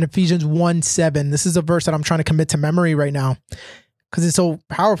 In Ephesians 1:7. This is a verse that I'm trying to commit to memory right now, because it's so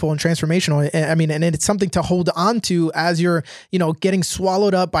powerful and transformational. I mean, and it's something to hold on to as you're, getting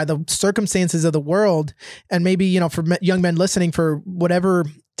swallowed up by the circumstances of the world. And maybe, for young men listening, for whatever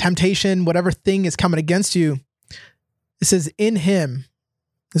temptation, whatever thing is coming against you, it says, in him,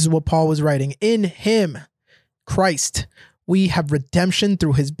 this is what Paul was writing, in him, Christ, we have redemption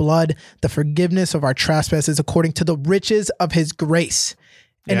through his blood, the forgiveness of our trespasses according to the riches of his grace.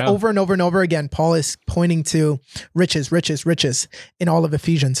 And over and over and over again, Paul is pointing to riches, riches, riches in all of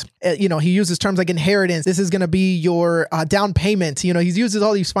Ephesians. He uses terms like inheritance. This is going to be your down payment. He uses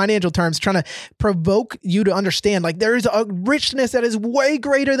all these financial terms trying to provoke you to understand, like, there is a richness that is way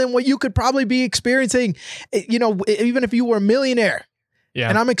greater than what you could probably be experiencing, even if you were a millionaire. Yeah.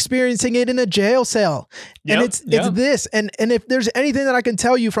 And I'm experiencing it in a jail cell. And it's this. And if there's anything that I can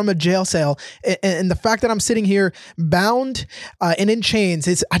tell you from a jail cell, and the fact that I'm sitting here bound and in chains,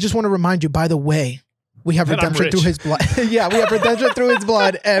 I just want to remind you, by the way, we have redemption through his blood. We have redemption through his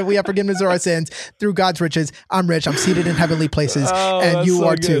blood, and we have forgiveness of our sins through God's riches. I'm rich. I'm seated in heavenly places, and you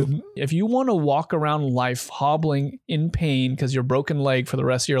are too. If you want to walk around life hobbling in pain because you're broken leg for the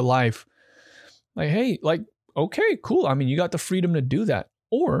rest of your life, okay, cool. I mean, you got the freedom to do that.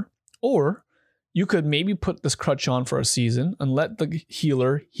 Or you could maybe put this crutch on for a season and let the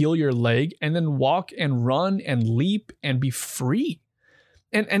healer heal your leg and then walk and run and leap and be free.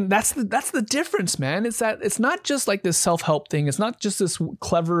 And that's the difference, man. It's that it's not just like this self-help thing. It's not just this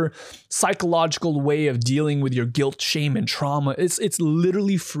clever psychological way of dealing with your guilt, shame, and trauma. It's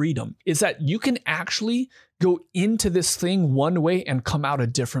literally freedom. It's that you can actually go into this thing one way and come out a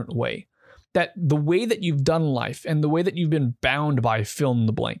different way. That the way that you've done life and the way that you've been bound by fill in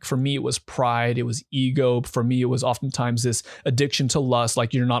the blank. For me, it was pride. It was ego. For me, it was oftentimes this addiction to lust.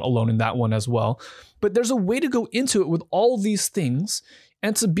 Like, you're not alone in that one as well. But there's a way to go into it with all these things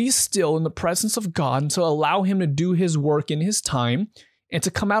and to be still in the presence of God and to allow him to do his work in his time and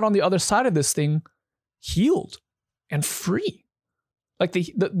to come out on the other side of this thing healed and free. Like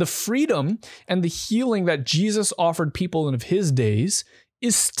the freedom and the healing that Jesus offered people of his days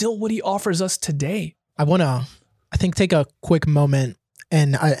is still what he offers us today. I want to, take a quick moment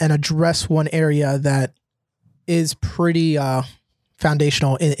and address one area that is pretty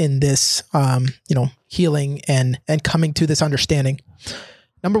foundational in this, healing and coming to this understanding.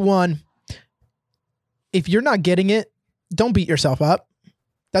 Number one, if you're not getting it, don't beat yourself up.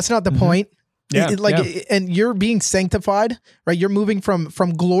 That's not the point. Yeah, and you're being sanctified, right? You're moving from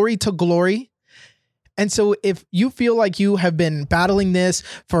glory to glory. And so if you feel like you have been battling this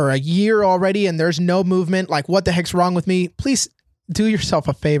for a year already and there's no movement, like, what the heck's wrong with me? Please do yourself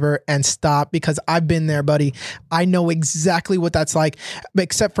a favor and stop, because I've been there, buddy. I know exactly what that's like,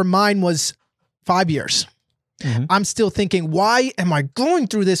 except for mine was 5 years. Mm-hmm. I'm still thinking, why am I going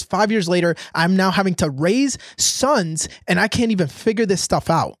through this 5 years later? I'm now having to raise sons and I can't even figure this stuff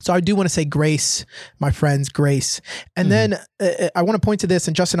out. So I do want to say grace, my friends, grace. And then I want to point to this,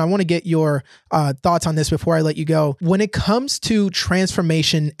 and Justin, I want to get your thoughts on this before I let you go. When it comes to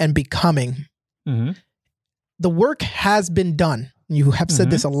transformation and becoming, the work has been done. You have said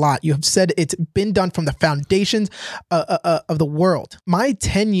this a lot. You have said it's been done from the foundations of the world. My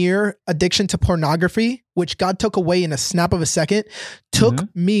 10-year addiction to pornography, which God took away in a snap of a second,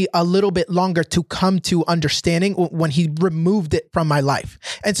 took me a little bit longer to come to understanding when he removed it from my life.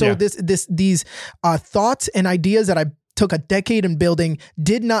 And so these thoughts and ideas that I took a decade in building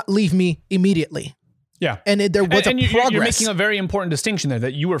did not leave me immediately. Yeah. And there was a progress. You're making a very important distinction there,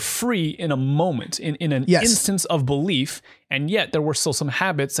 that you were free in a moment, in an instance of belief, and yet there were still some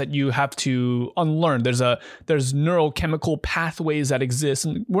habits that you have to unlearn. There's neurochemical pathways that exist,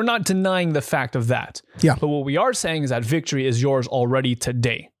 and we're not denying the fact of that. Yeah. But what we are saying is that victory is yours already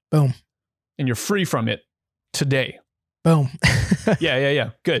today. Boom. And you're free from it today. Boom.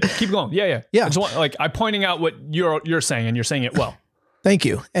 Yeah. Good. Keep going. Yeah. Yeah. I just want, I'm pointing out what you're saying, and you're saying it well. Thank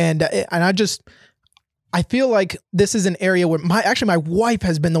you. And I feel like this is an area where my wife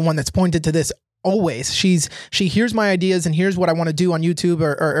has been the one that's pointed to this always. She hears my ideas and here's what I want to do on YouTube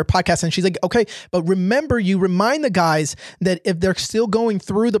or podcast. And she's like, okay, but remember, you remind the guys that if they're still going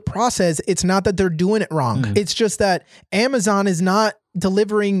through the process, it's not that they're doing it wrong. Mm-hmm. It's just that Amazon is not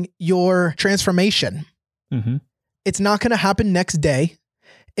delivering your transformation. Mm-hmm. It's not going to happen next day.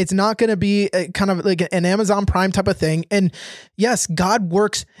 It's not going to be kind of like an Amazon Prime type of thing. And yes, God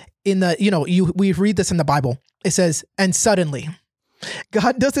works in the, we read this in the Bible. It says, and suddenly.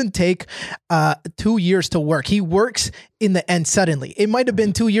 God doesn't take 2 years to work. He works in the end suddenly. It might have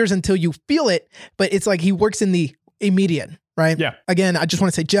been 2 years until you feel it, but it's like he works in the immediate, right? Yeah. Again, I just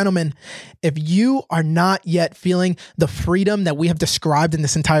want to say, gentlemen, if you are not yet feeling the freedom that we have described in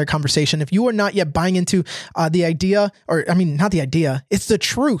this entire conversation, if you are not yet buying into the idea, not the idea, it's the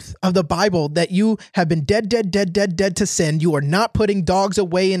truth of the Bible that you have been dead to sin. You are not putting dogs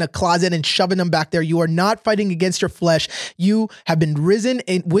away in a closet and shoving them back there. You are not fighting against your flesh. You have been risen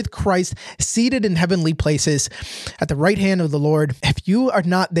with Christ, seated in heavenly places at the right hand of the Lord. If you are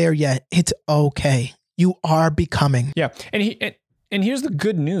not there yet, it's okay. You are becoming. Yeah. And here's the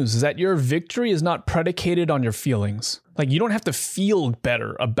good news is that your victory is not predicated on your feelings. Like, you don't have to feel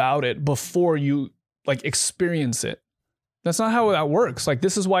better about it before you experience it. That's not how that works. Like,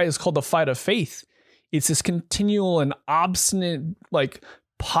 this is why it's called the fight of faith. It's this continual and obstinate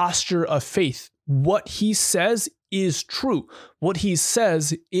posture of faith. What he says is true. What he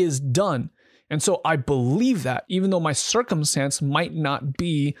says is done. And so I believe that, even though my circumstance might not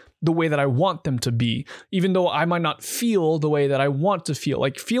be the way that I want them to be, even though I might not feel the way that I want to feel.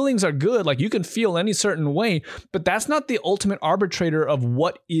 Like, feelings are good. Like, you can feel any certain way, but that's not the ultimate arbitrator of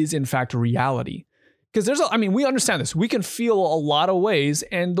what is in fact reality. Because we understand this. We can feel a lot of ways,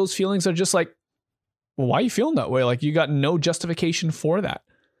 and those feelings are just like, well, why are you feeling that way? Like, you got no justification for that.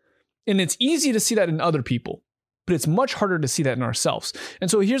 And it's easy to see that in other people, but it's much harder to see that in ourselves. And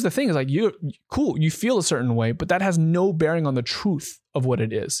so here's the thing is you feel a certain way, but that has no bearing on the truth of what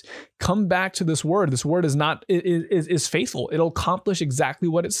it is. Come back to this word. This word is faithful. It'll accomplish exactly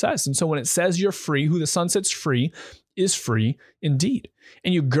what it says. And so when it says you're free, who the Son sets free is free indeed.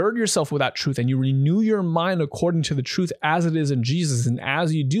 And you gird yourself with that truth and you renew your mind according to the truth as it is in Jesus. And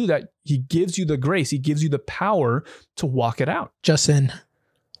as you do that, he gives you the grace. He gives you the power to walk it out. Justin,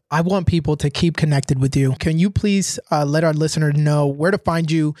 I want people to keep connected with you. Can you please let our listeners know where to find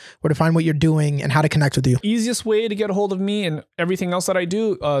you, where to find what you're doing, and how to connect with you? Easiest way to get a hold of me and everything else that I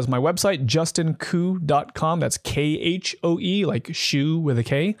do is my website, justinkhoe.com. That's Khoe, like shoe with a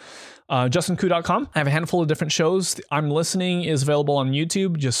K. JustinKhoe.com. I have a handful of different shows. I'm Listening is available on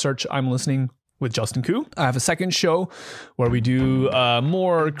YouTube. Just search I'm Listening with Justin Khoe. I have a second show where we do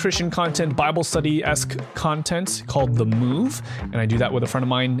more Christian content, Bible study-esque content called The Move. And I do that with a friend of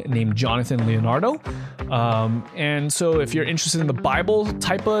mine named Jonathan Leonardo. And so if you're interested in the Bible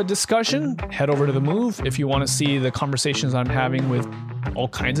type of discussion, head over to The Move. If you want to see the conversations I'm having with all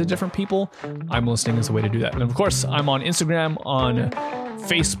kinds of different people, I'm Listening is the way to do that. And of course, I'm on Instagram, on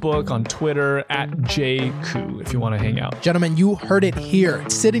Facebook, on Twitter, @JKhoe, if you want to hang out. Gentlemen, you heard it here.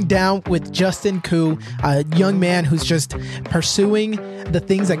 Sitting down with Justin Khoe, a young man who's just pursuing the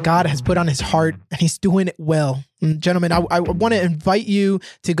things that God has put on his heart, and he's doing it well. And gentlemen, I want to invite you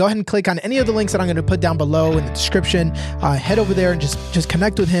to go ahead and click on any of the links that I'm going to put down below in the description. Head over there and just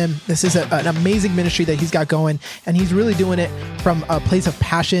connect with him. This is an amazing ministry that he's got going, and he's really doing it from a place of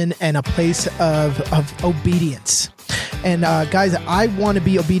passion and a place of obedience. And guys, I want to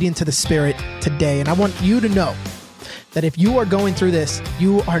be obedient to the Spirit today. And I want you to know that if you are going through this,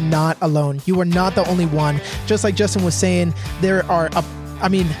 you are not alone. You are not the only one. Just like Justin was saying, there are,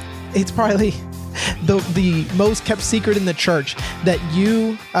 it's probably the most kept secret in the church that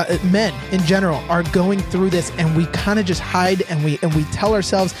you, men in general, are going through this. And we kind of just hide and we tell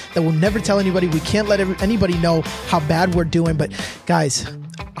ourselves that we'll never tell anybody. We can't let anybody know how bad we're doing. But guys,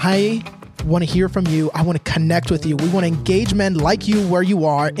 I want to hear from you. I want to connect with you. We want to engage men like you where you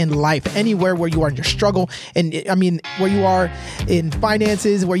are in life, anywhere where you are in your struggle. And where you are in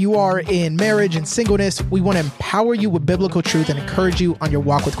finances, where you are in marriage and singleness. We want to empower you with biblical truth and encourage you on your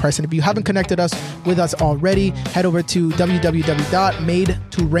walk with Christ. And if you haven't connected with us already, head over to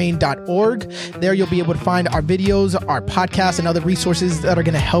www.madetoreign.org. There you'll be able to find our videos, our podcasts, and other resources that are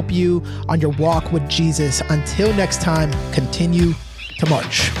going to help you on your walk with Jesus. Until next time, continue to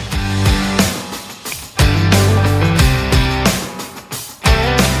march.